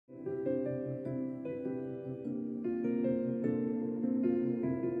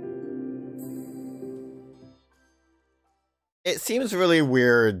It seems really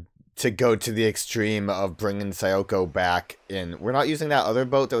weird to go to the extreme of bringing Sayoko back in. We're not using that other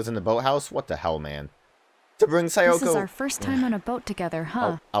boat that was in the boathouse? What the hell, man? To bring Sayoko... This is our first time on a boat together,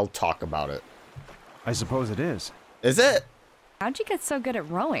 huh? I'll talk about it. I suppose it is. Is it? How'd you get so good at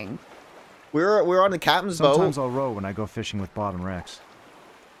rowing? We're on the captain's boat. Sometimes I'll row when I go fishing with Bob and Rex.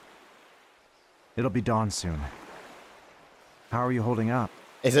 It'll be dawn soon. How are you holding up?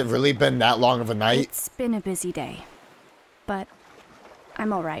 Has it really been that long of a night? It's been a busy day. But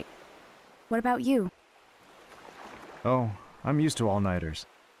I'm alright. What about you? Oh, I'm used to all-nighters.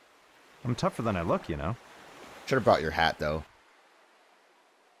 I'm tougher than I look, you know. Should have brought your hat, though.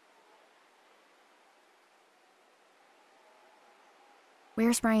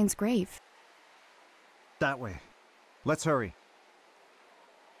 Where's Ryan's grave? That way. Let's hurry.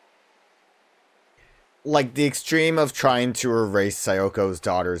 Like, the extreme of trying to erase Sayoko's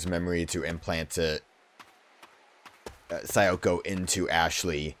daughter's memory to implant it, Sayoko into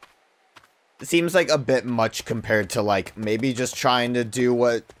Ashley. It seems like a bit much compared to, like, maybe just trying to do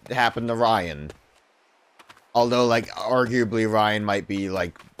what happened to Ryan. Although, like, arguably Ryan might be,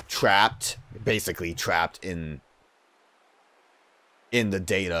 like, trapped, basically trapped in the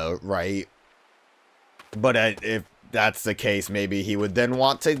data, right? But if that's the case, maybe he would then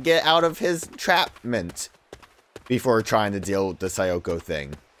want to get out of his entrapment before trying to deal with the Sayoko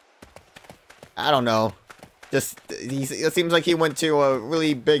thing. I don't know. Just, it seems like he went to a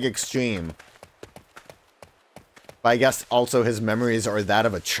really big extreme. But I guess also his memories are that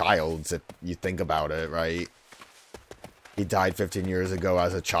of a child's, if you think about it, right? He died 15 years ago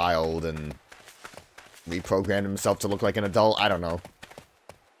as a child and reprogrammed himself to look like an adult. I don't know.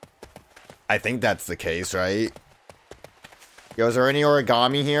 I think that's the case, right? Yo, is there any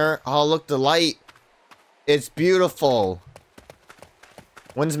origami here? Oh, look, the light. It's beautiful.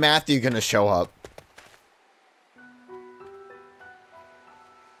 When's Matthew gonna show up?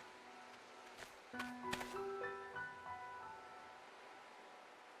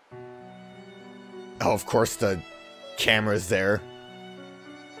 Oh, of course the camera's there.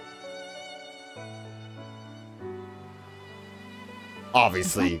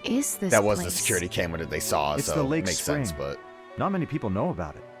 Obviously, What is this that was the place? security camera that they saw, It's so the it lake makes spring. sense, but... Not many people know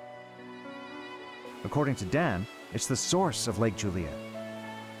about it. According to Dan, it's the source of Lake Juliet.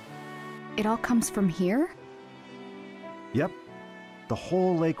 It all comes from here? Yep. The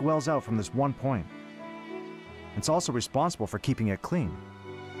whole lake wells out from this one point. It's also responsible for keeping it clean.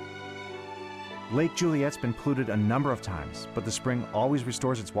 Lake Juliet's been polluted a number of times, but the spring always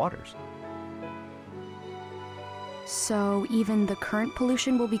restores its waters. So even the current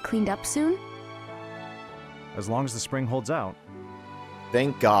pollution will be cleaned up soon? As long as the spring holds out.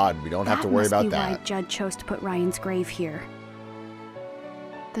 Thank God we don't have to worry about That must be that. why Judd chose to put Ryan's grave here.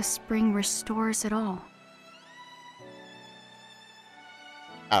 The spring restores it all.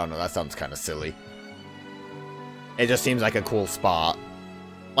 I don't know, that sounds kind of silly. It just seems like a cool spot.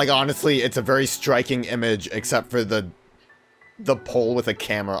 Like, honestly, it's a very striking image, except for the pole with a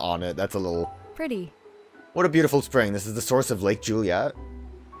camera on it. That's a little... Pretty. What a beautiful spring. This is the source of Lake Juliet.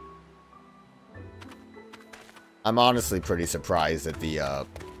 I'm honestly pretty surprised that the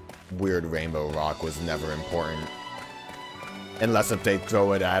weird rainbow rock was never important. Unless if they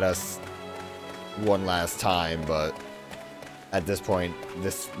throw it at us one last time, but at this point,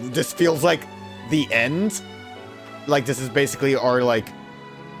 this feels like the end. Like, this is basically our, like,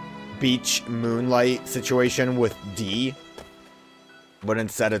 beach moonlight situation with D. But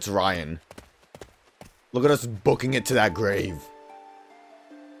instead it's Ryan. Look at us booking it to that grave.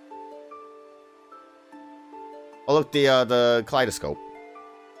 Oh, look, the kaleidoscope.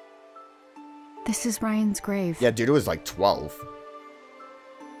 This is Ryan's grave. Yeah, dude, it was like 12.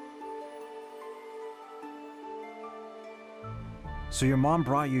 So your mom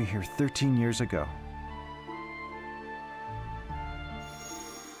brought you here 13 years ago.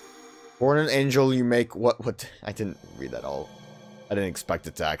 Born an angel, you make what? I didn't read that all. I didn't expect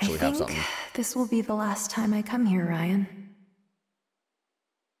it to actually have something. This will be the last time I come here, Ryan.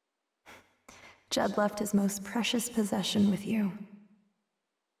 Judd left his most precious possession with you.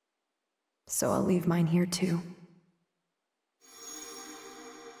 So I'll leave mine here too.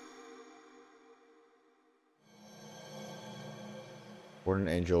 Born an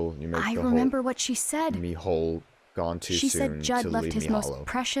angel, you make I the remember what she said. me whole. Gone too She soon said Judd to left leave his me most hollow.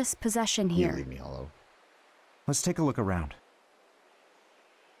 precious possession You here. leave me hollow. Let's take a look around.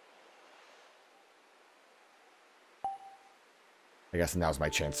 I guess now's my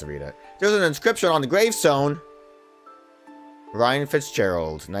chance to read it. There's an inscription on the gravestone. Ryan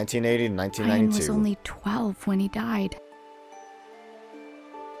Fitzgerald, 1980 to Ryan 1992. was only 12 when he died.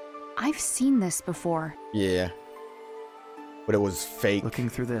 I've seen this before. Yeah. but it was fake. Looking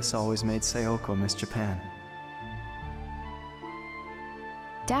through this always made Sayoko miss Japan.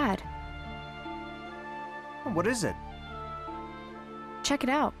 Dad, What is it? check it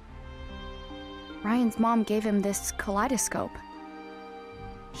out. Ryan's mom gave him this kaleidoscope.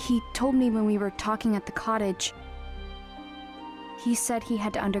 He told me when we were talking at the cottage, he said he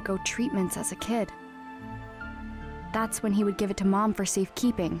had to undergo treatments as a kid. That's when he would give it to Mom for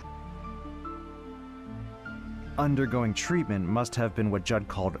safekeeping. Undergoing treatment must have been what Judd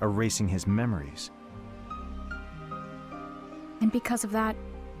called erasing his memories. And because of that,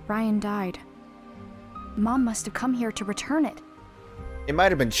 Ryan died. Mom must have come here to return it. It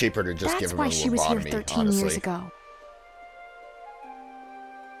might have been cheaper to just give That's him why a she was here lobotomy, 13 honestly. years ago.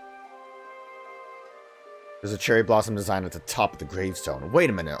 There's a cherry blossom design at the top of the gravestone. Wait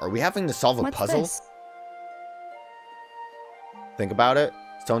a minute, are we having to solve a What's puzzle? this? Think about it.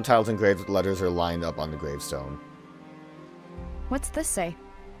 Stone tiles engraved with letters are lined up on the gravestone. What's this say?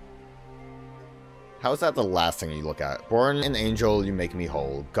 How is that the last thing you look at? Born an angel, you make me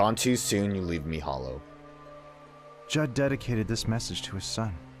whole. Gone too soon, you leave me hollow. Judd dedicated this message to his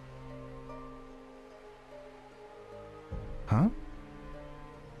son. Huh?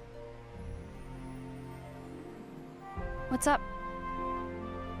 What's up?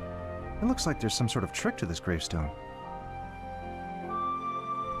 It looks like there's some sort of trick to this gravestone.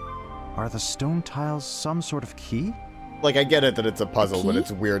 Are the stone tiles some sort of key? Like, I get it that it's a puzzle, but key?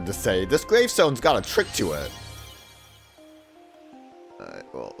 it's weird to say. This gravestone's got a trick to it.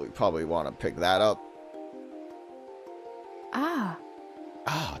 Well, we probably want to pick that up. Ah,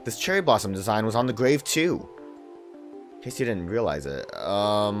 This cherry blossom design was on the grave, too. In case you didn't realize it.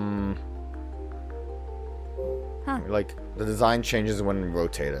 Huh. Like, the design changes when we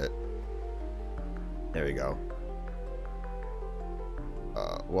rotate it. There we go.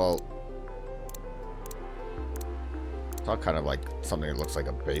 Well... It's all kind of like something that looks like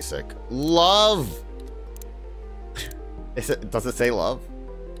a basic... Love! Does it say love?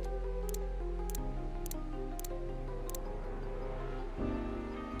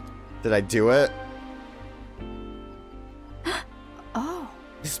 Did I do it? oh.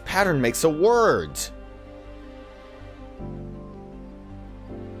 This pattern makes a word.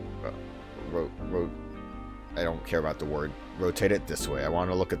 I don't care about the word. Rotate it this way. I want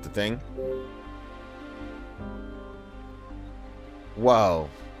to look at the thing. Whoa.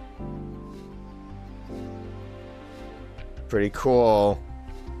 Pretty cool.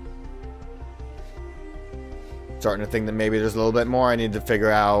 Starting to think that maybe there's a little bit more I need to figure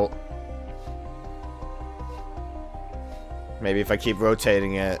out. Maybe if I keep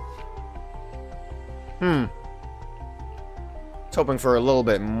rotating it. I was hoping for a little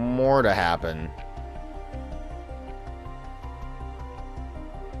bit more to happen.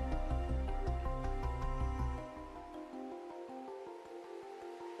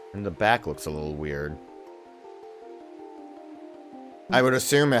 And the back looks a little weird. I would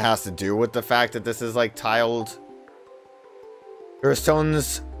assume it has to do with the fact that this is like tiled. There are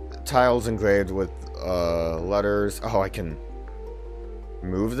stones tiles engraved with letters. Oh, I can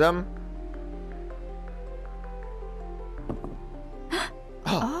move them?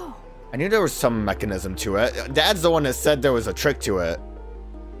 Oh. I knew there was some mechanism to it. Dad's the one that said there was a trick to it.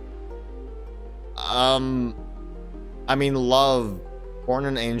 I mean, love. Born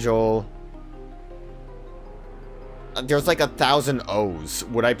an angel. There's like 1,000 O's.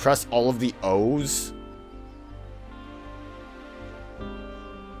 Would I press all of the O's?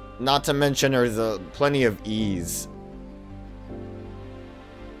 Not to mention there's plenty of E's.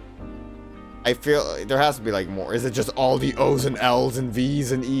 I feel there has to be like more. Is it just all the O's and L's and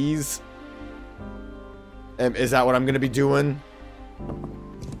V's and E's? Is that what I'm going to be doing?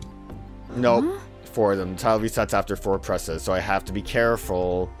 Nope. Huh? 4 of them. Tile resets after 4 presses, so I have to be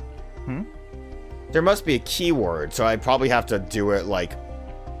careful. There must be a keyword, so I probably have to do it like...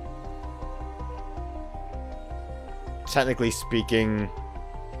 Technically speaking...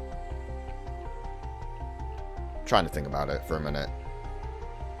 Trying to think about it for a minute.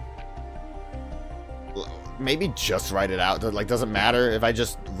 Maybe just write it out. Like, doesn't matter if I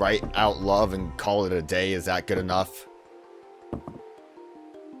just write out love and call it a day. Is that good enough?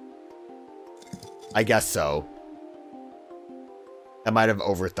 I guess so. I might have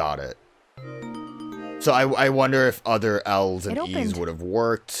overthought it. So I wonder if other L's and E's would have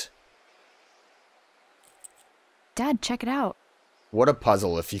worked. Dad, check it out. What a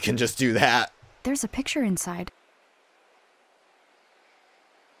puzzle if you can just do that. There's a picture inside.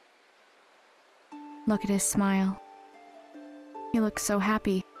 Look at his smile. He looks so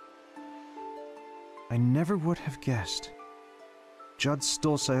happy. I never would have guessed. Judd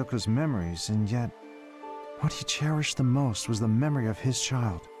stole Sayoko's memories, and yet... What he cherished the most was the memory of his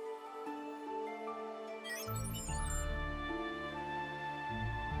child.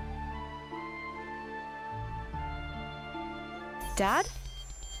 Dad?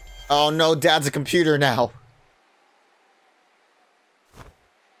 Oh no, Dad's a computer now.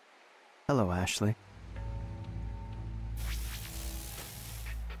 Hello, Ashley.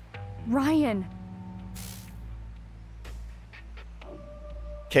 Ryan! In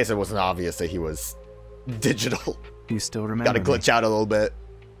case it wasn't obvious that he was digital. You still remember Gotta glitch out a little bit.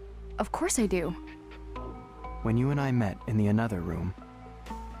 Of course I do. When you and I met in the another room,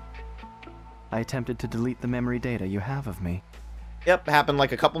 I attempted to delete the memory data you have of me. Yep, happened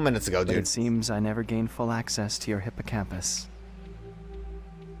like a couple minutes ago, But dude. it seems I never gained full access to your hippocampus.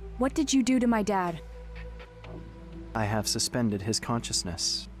 What did you do to my dad? I have suspended his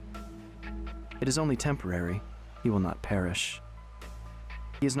consciousness. It is only temporary. He will not perish.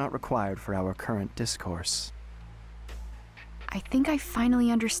 He is not required for our current discourse. I think I finally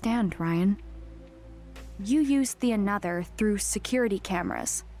understand, Ryan. You used the another through security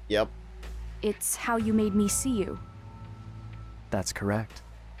cameras. Yep. It's how you made me see you. That's correct.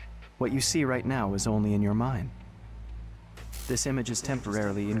 What you see right now is only in your mind. This image is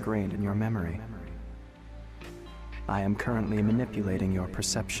temporarily ingrained in your memory. I am currently manipulating your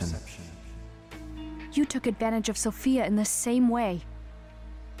perception. You took advantage of Sophia in the same way.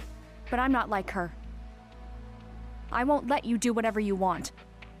 But I'm not like her. I won't let you do whatever you want.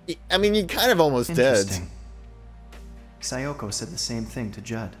 I mean, you kind of almost did. Interesting. Sayoko said the same thing to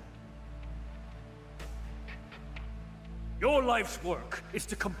Judd. Your life's work is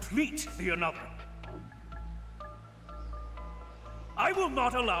to complete the another. I will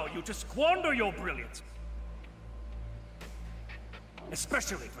not allow you to squander your brilliance.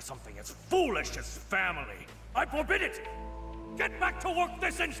 Especially for something as foolish as family. I forbid it! Get back to work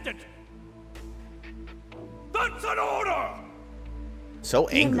this instant! That's an order! So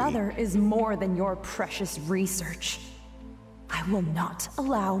angry. Another is more than your precious research. I will not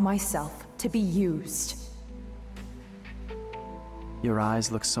allow myself to be used. Your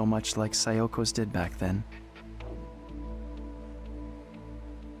eyes look so much like Sayoko's did back then.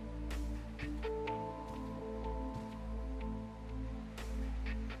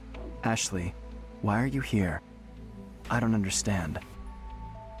 Ashley, why are you here? I don't understand.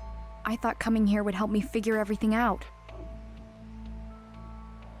 I thought coming here would help me figure everything out.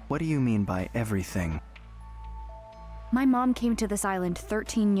 What do you mean by everything? My mom came to this island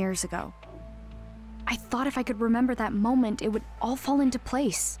 13 years ago. I thought if I could remember that moment, it would all fall into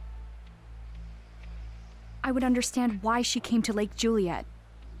place. I would understand why she came to Lake Juliet.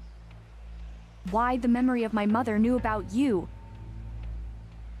 Why the memory of my mother knew about you.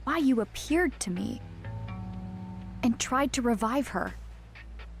 Why you appeared to me. And tried to revive her.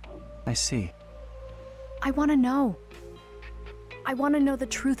 I see. I want to know. I want to know the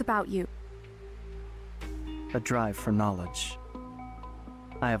truth about you. A drive for knowledge.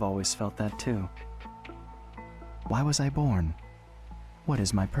 I have always felt that too. Why was I born? What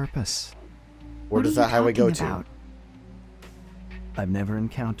is my purpose? Where does What are that you highway go talking to? about? I've never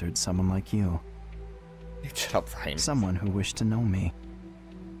encountered someone like you. Shut up, Ryan. Someone who wished to know me.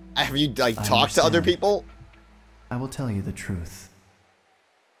 Have you, like, I talked to other understand. people? I will tell you the truth.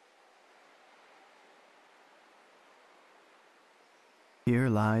 Here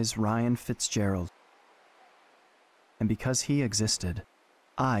lies Ryan Fitzgerald. And because he existed,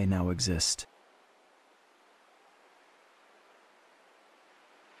 I now exist.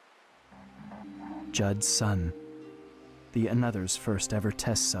 Judd's son. The another's first ever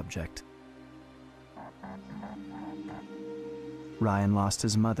test subject. Ryan lost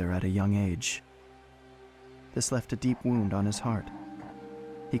his mother at a young age. This left a deep wound on his heart.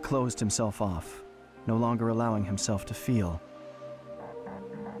 He closed himself off, no longer allowing himself to feel.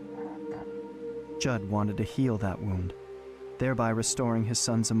 Judd wanted to heal that wound, thereby restoring his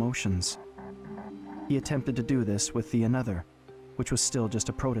son's emotions. He attempted to do this with the another, which was still just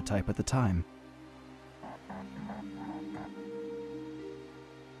a prototype at the time.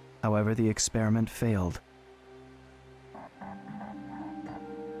 However, the experiment failed.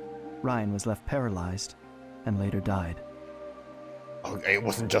 Ryan was left paralyzed and later died. Okay, it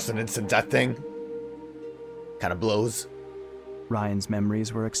wasn't just an instant death thing. Kind of blows. Ryan's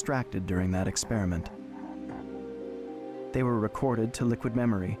memories were extracted during that experiment. They were recorded to liquid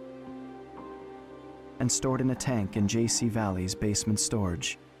memory and stored in a tank in J.C. Valley's basement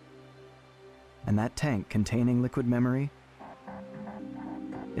storage. And that tank containing liquid memory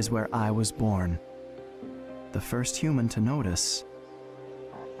is where I was born. The first human to notice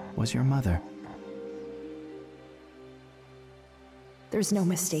was your mother. There's no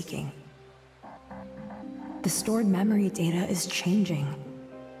mistaking. The stored memory data is changing.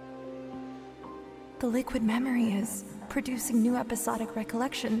 The liquid memory is producing new episodic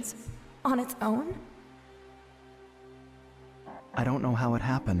recollections on its own? I don't know how it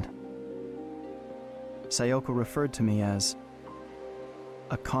happened. Sayoko referred to me as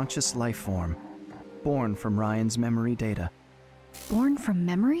a conscious life form, born from Ryan's memory data. Born from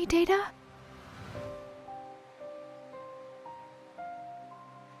memory data?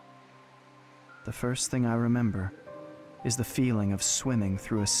 The first thing I remember is the feeling of swimming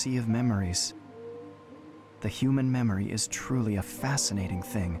through a sea of memories. The human memory is truly a fascinating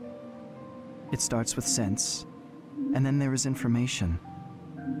thing. It starts with sense, and then there is information.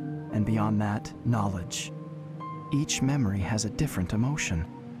 And beyond that, knowledge. Each memory has a different emotion.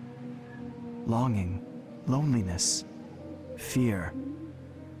 Longing, loneliness, fear,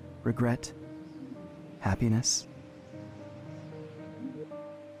 regret, happiness.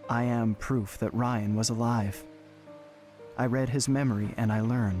 I am proof that Ryan was alive. I read his memory and I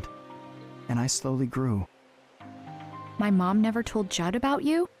learned, and I slowly grew. My mom never told Judd about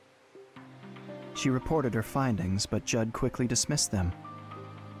you? She reported her findings, but Judd quickly dismissed them.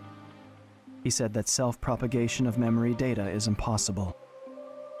 He said that self-propagation of memory data is impossible.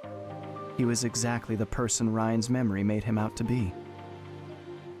 He was exactly the person Ryan's memory made him out to be.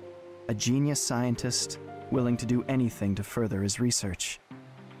 A genius scientist willing to do anything to further his research.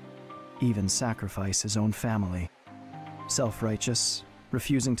 Even sacrifice his own family. Self-righteous,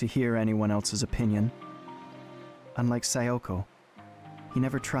 refusing to hear anyone else's opinion. Unlike Sayoko, he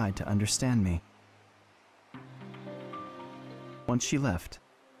never tried to understand me. Once she left,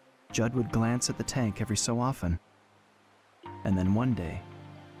 Judd would glance at the tank every so often. And then one day,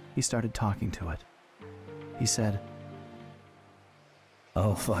 he started talking to it. He said,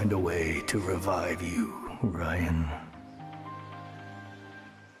 "I'll find a way to revive you, Ryan."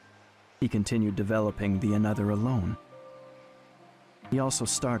 He continued developing the Another alone. He also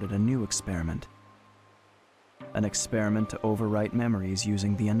started a new experiment. An experiment to overwrite memories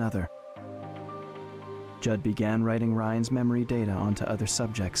using the Another. Judd began writing Ryan's memory data onto other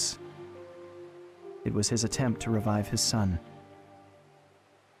subjects. It was his attempt to revive his son.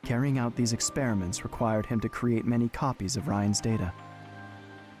 Carrying out these experiments required him to create many copies of Ryan's data.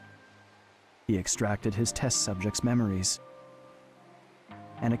 He extracted his test subjects' memories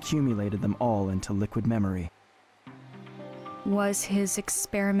and accumulated them all into liquid memory. Was his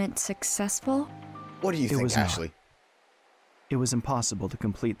experiment successful? What do you think, was not. Ashley? It was impossible to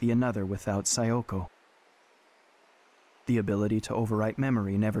complete the Another without Sayoko. The ability to overwrite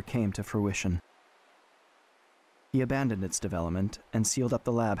memory never came to fruition. He abandoned its development and sealed up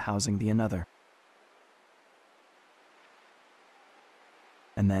the lab housing the Another.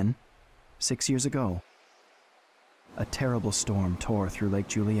 And then, 6 years ago, a terrible storm tore through Lake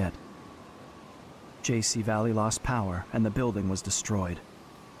Juliet. JC Valley lost power and the building was destroyed.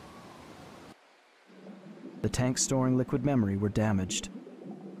 The tanks storing liquid memory were damaged.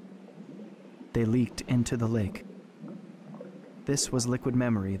 They leaked into the lake. This was liquid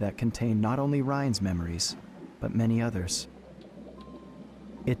memory that contained not only Ryan's memories, but many others.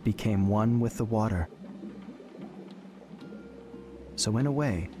 It became one with the water. So in a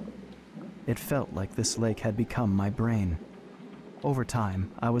way, it felt like this lake had become my brain. Over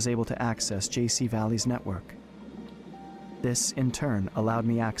time, I was able to access JC Valley's network. This, in turn, allowed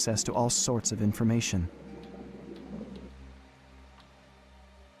me access to all sorts of information.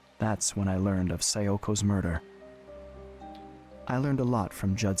 That's when I learned of Sayoko's murder. I learned a lot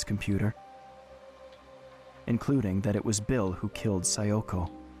from Judd's computer, including that it was Bill who killed Sayoko,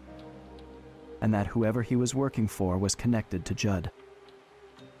 and that whoever he was working for was connected to Judd.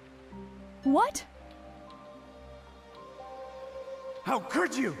 What? How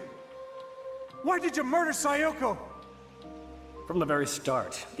could you? Why did you murder Sayoko? From the very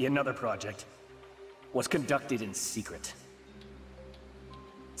start, the Another project was conducted in secret.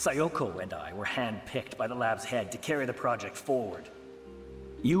 Sayoko and I were handpicked by the lab's head to carry the project forward.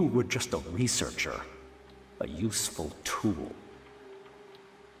 You were just a researcher, a useful tool.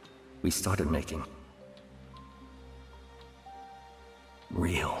 We started making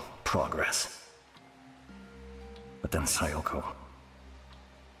real progress. But then Sayoko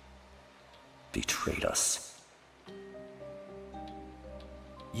betrayed us.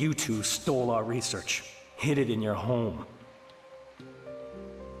 You two stole our research, hid it in your home.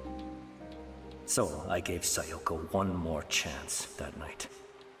 So I gave Sayoko one more chance that night.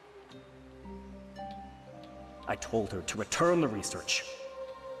 I told her to return the research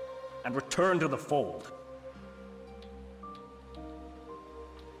and return to the fold.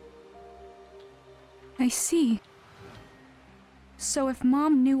 I see. So if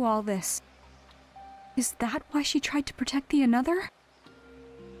Mom knew all this, Is that why she tried to protect the another?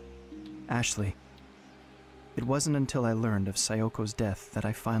 Ashley, it wasn't until I learned of Sayoko's death that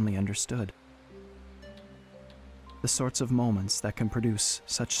I finally understood. The sorts of moments that can produce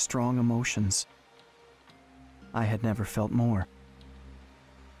such strong emotions. I had never felt more.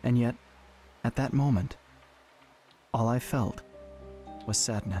 And yet, at that moment, all I felt was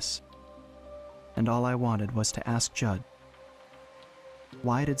sadness. And all I wanted was to ask Judd,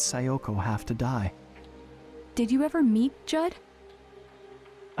 why did Sayoko have to die? Did you ever meet Judd?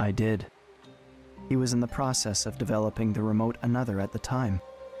 I did. He was in the process of developing the remote another at the time.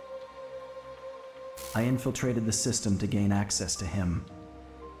 I infiltrated the system to gain access to him.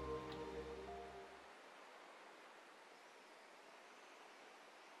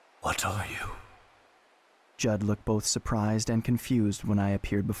 What are you? Judd looked both surprised and confused when I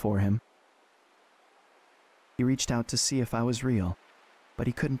appeared before him. He reached out to see if I was real, but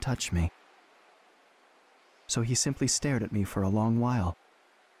he couldn't touch me. So he simply stared at me for a long while.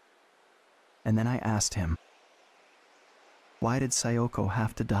 And then I asked him, why did Sayoko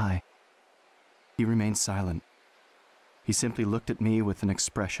have to die? He remained silent. He simply looked at me with an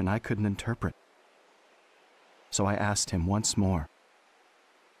expression I couldn't interpret. So I asked him once more,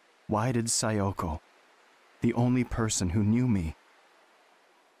 why did Sayoko, the only person who knew me,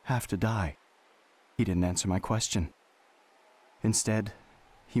 have to die? He didn't answer my question. Instead,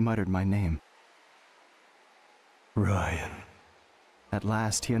 he muttered my name. Ryan. At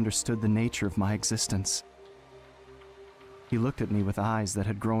last, he understood the nature of my existence. He looked at me with eyes that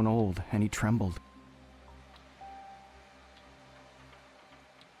had grown old, and he trembled.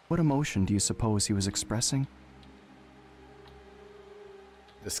 What emotion do you suppose he was expressing?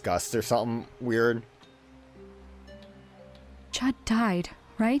 Disgust or something weird? Judd died,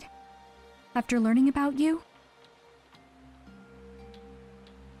 right? After learning about you?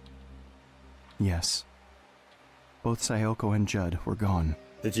 Yes. Both Sayoko and Judd were gone.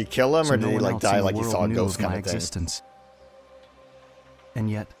 Did you kill him, So or did no he one like else die in the like you world saw a knew ghost of my kind of thing? existence. And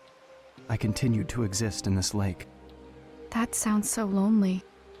yet, I continued to exist in this lake. That sounds so lonely.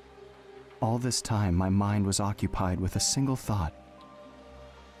 All this time, my mind was occupied with a single thought.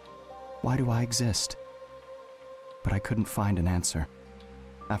 Why do I exist? But I couldn't find an answer.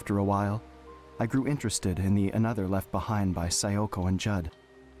 After a while, I grew interested in the another left behind by Sayoko and Judd.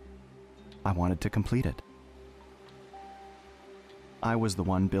 I wanted to complete it. I was the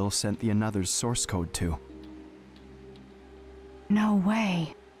one Bill sent the another's source code to. No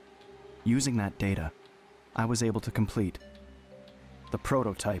way. Using that data, I was able to complete the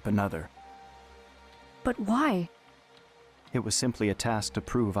prototype another. But why? It was simply a task to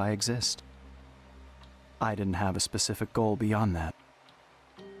prove I exist. I didn't have a specific goal beyond that.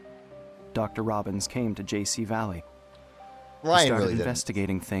 Dr. Robbins came to JC Valley. He Ryan started really didn't.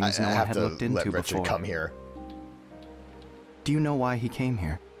 investigating things I no one have had to looked into let Richard before. come here. Do you know why he came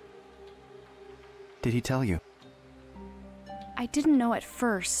here? Did he tell you? I didn't know at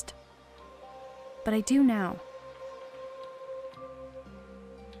first. But I do now.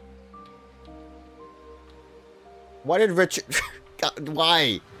 Why did Richard... God,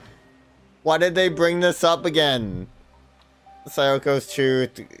 why? Why did they bring this up again? Sayoko's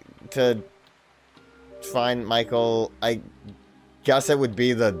truth to find Michael. I guess it would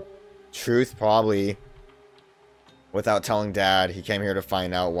be the truth, probably. Without telling Dad, he came here to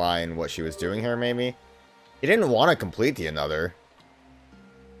find out why and what she was doing here, maybe? He didn't want to complete the another.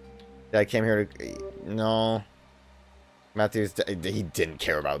 Dad came here to... No. Matthews, he didn't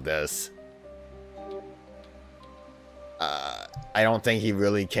care about this. I don't think he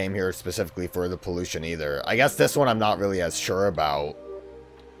really came here specifically for the pollution either. I guess this one I'm not really as sure about.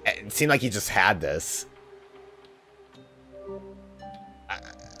 It seemed like he just had this.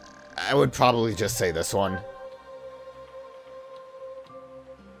 I would probably just say this one.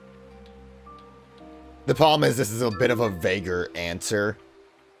 The problem is this is a bit of a vaguer answer.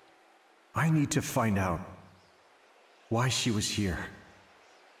 I need to find out why she was here.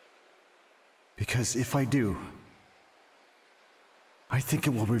 Because if I do, I think it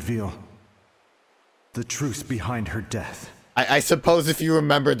will reveal the truth behind her death. I suppose if you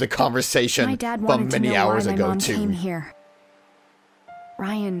remembered the conversation My dad from wanted to many know hours why my ago mom too. came here.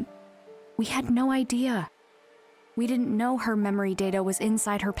 Ryan, we had no idea. We didn't know her memory data was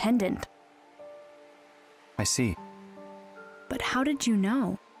inside her pendant. I see. But how did you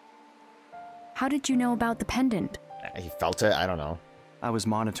know? How did you know about the pendant? He felt it? I don't know. I was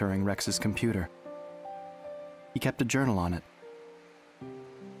monitoring Rex's computer. He kept a journal on it.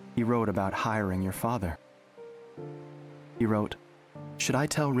 He wrote about hiring your father. He wrote, "Should I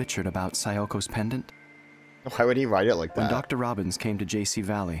tell Richard about Sayoko's pendant?" Why would he write it like When that? Dr. Robbins came to JC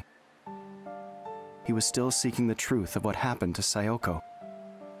Valley, he he was still seeking the truth of what happened to Sayoko.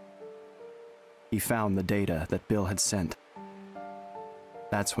 He found the data that Bill had sent.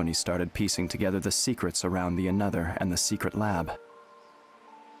 That's when he started piecing together the secrets around the Another and the secret lab.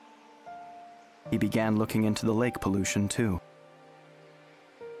 He began looking into the lake pollution too.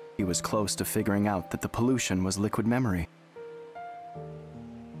 He was close to figuring out that the pollution was liquid memory.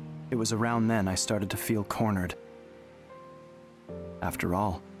 It was around then I started to feel cornered. After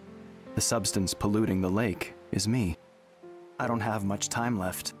all, the substance polluting the lake is me. I don't have much time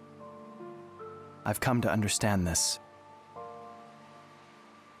left. I've come to understand this.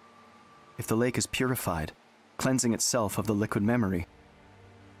 If the lake is purified, cleansing itself of the liquid memory,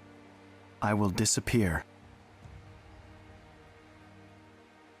 I will disappear.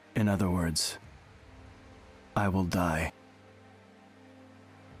 In other words, I will die.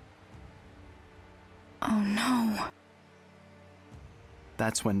 Oh no.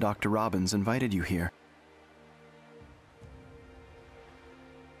 That's when Dr. Robbins invited you here.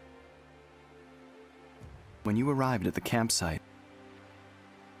 When you arrived at the campsite,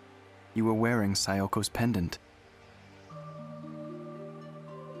 you were wearing Sayoko's pendant.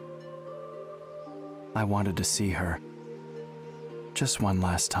 I wanted to see her. Just one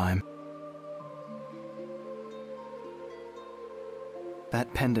last time.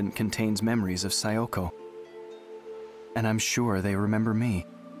 That pendant contains memories of Sayoko. And I'm sure they remember me.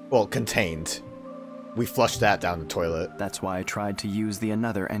 Well, contained. We flushed that down the toilet. That's why I tried to use the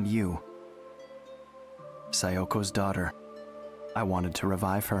Another and you. Sayoko's daughter. I wanted to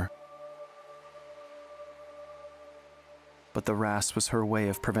revive her. But the RAS was her way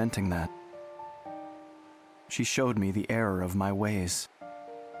of preventing that. She showed me the error of my ways.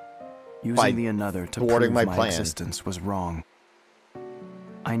 Using the Another to prove my existence was wrong.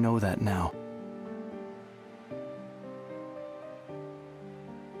 I know that now.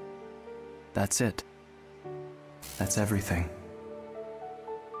 That's it. That's everything.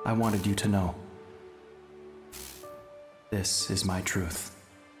 I wanted you to know. This is my truth.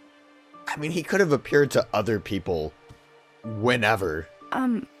 I mean, he could have appeared to other people whenever.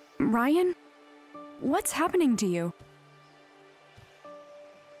 Ryan? What's happening to you?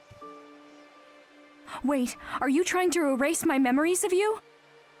 Wait, are you trying to erase my memories of you?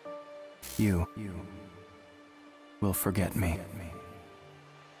 You will forget me.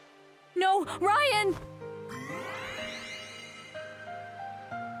 No, Ryan!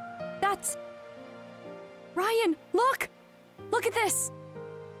 That's... Ryan, look! Look at this!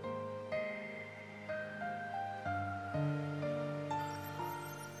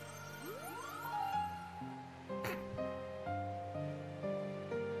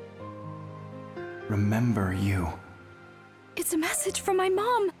 Remember you. It's a message from my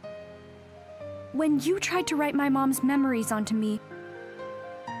mom. When you tried to write my mom's memories onto me,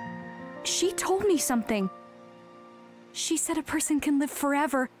 she told me something. She said a person can live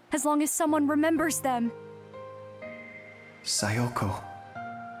forever as long as someone remembers them. Sayoko.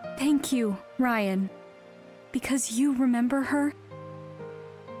 Thank you, Ryan. Because you remember her,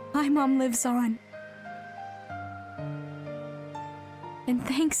 my mom lives on. And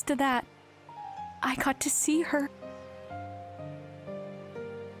thanks to that, I got to see her.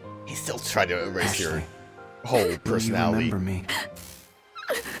 He's still trying to erase your whole personality. You remember me.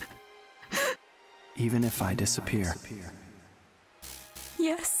 Even if I disappear.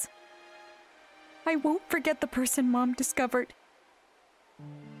 Yes. I won't forget the person Mom discovered.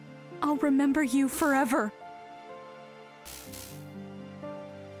 I'll remember you forever.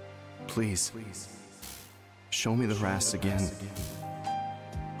 Please. Show me the RAS again.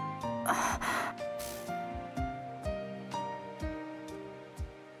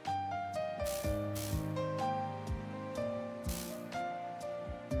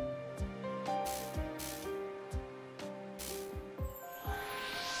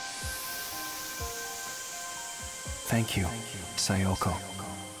 Thank you, Sayoko.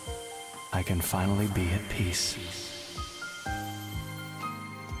 I can finally be at peace.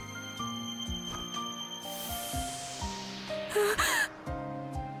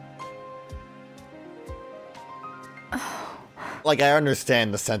 Like, I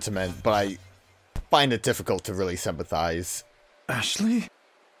understand the sentiment, but I find it difficult to really sympathize. Ashley?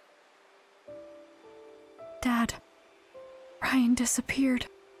 Dad, Ryan disappeared.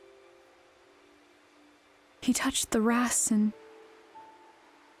 He touched the RAS and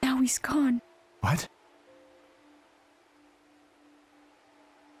now he's gone. What?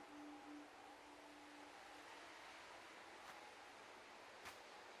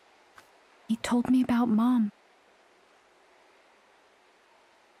 He told me about Mom.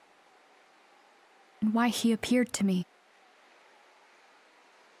 And why he appeared to me.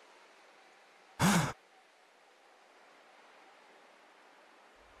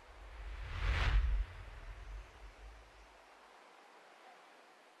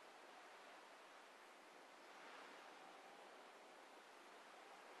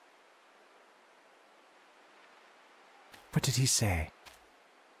 What did he say?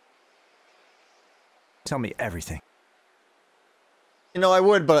 Tell me everything. You know, I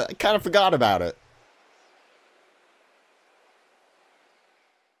would, but I kind of forgot about it.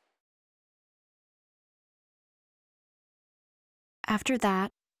 After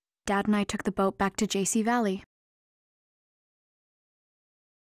that, Dad and I took the boat back to JC Valley.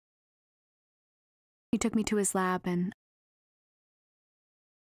 He took me to his lab and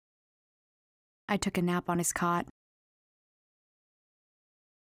I took a nap on his cot.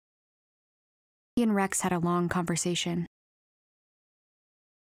 He and Rex had a long conversation.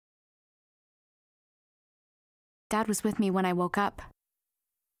 Dad was with me when I woke up.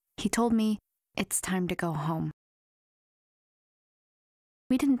 He told me it's time to go home.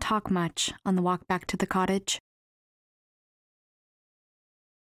 We didn't talk much on the walk back to the cottage.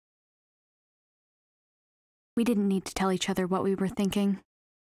 We didn't need to tell each other what we were thinking.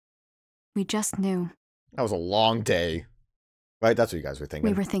 We just knew. That was a long day. Right? That's what you guys were thinking.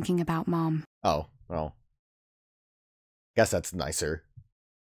 We were thinking about Mom. Oh, well. Guess that's nicer.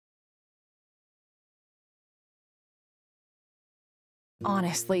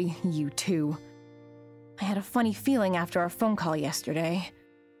 Honestly, you two. I had a funny feeling after our phone call yesterday.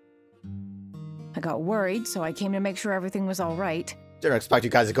 I got worried, so I came to make sure everything was all right. Didn't expect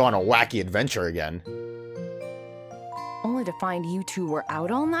you guys to go on a wacky adventure again. Only to find you two were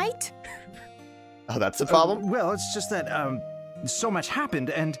out all night? Oh, that's the problem? Well, it's just that, so much happened,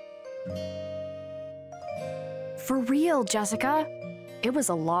 and... For real, Jessica. It was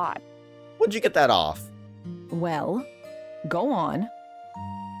a lot. When'd you get that off? Well, go on.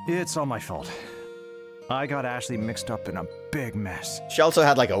 It's all my fault. I got Ashley mixed up in a big mess. She also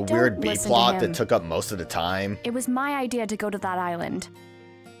had like a Don't weird listen to B-plot him. that took up most of the time. It was my idea to go to that island.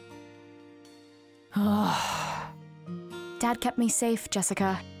 Dad kept me safe,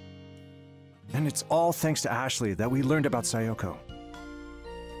 Jessica. And it's all thanks to Ashley that we learned about Sayoko.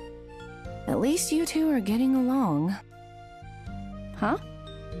 At least you two are getting along. Huh?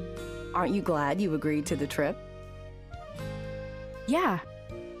 Aren't you glad you agreed to the trip? Yeah,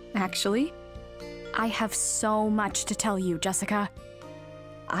 actually. I have so much to tell you, Jessica.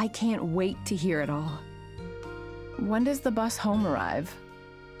 I can't wait to hear it all. When does the bus home arrive?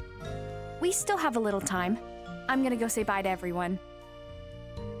 We still have a little time. I'm gonna go say bye to everyone.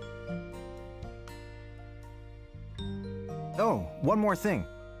 Oh, one more thing.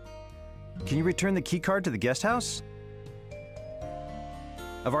 Can you return the keycard to the guest house?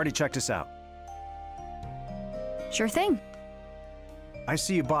 I've already checked us out. Sure thing. I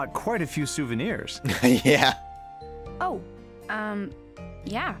see you bought quite a few souvenirs. Yeah. Oh,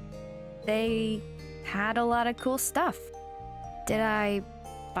 yeah. They had a lot of cool stuff. Did I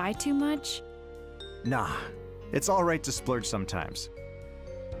buy too much? Nah, it's all right to splurge sometimes.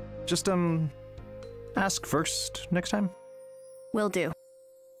 Just, ask first next time. Will do.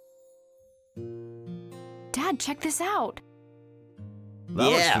 Dad, check this out. That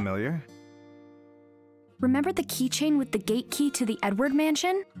looks Yeah. familiar. Remember the keychain with the gate key to the Edward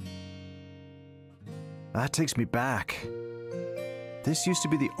mansion? That takes me back. This used to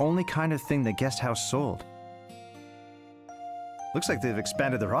be the only kind of thing the guest house sold. Looks like they've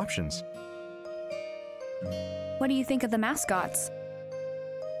expanded their options. What do you think of the mascots?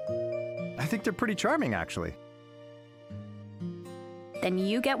 I think they're pretty charming, actually. Then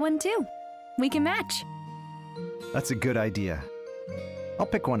you get one too. We can match. That's a good idea. I'll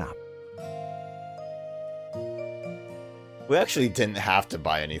pick one up. We actually didn't have to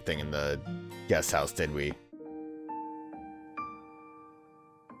buy anything in the guest house, did we?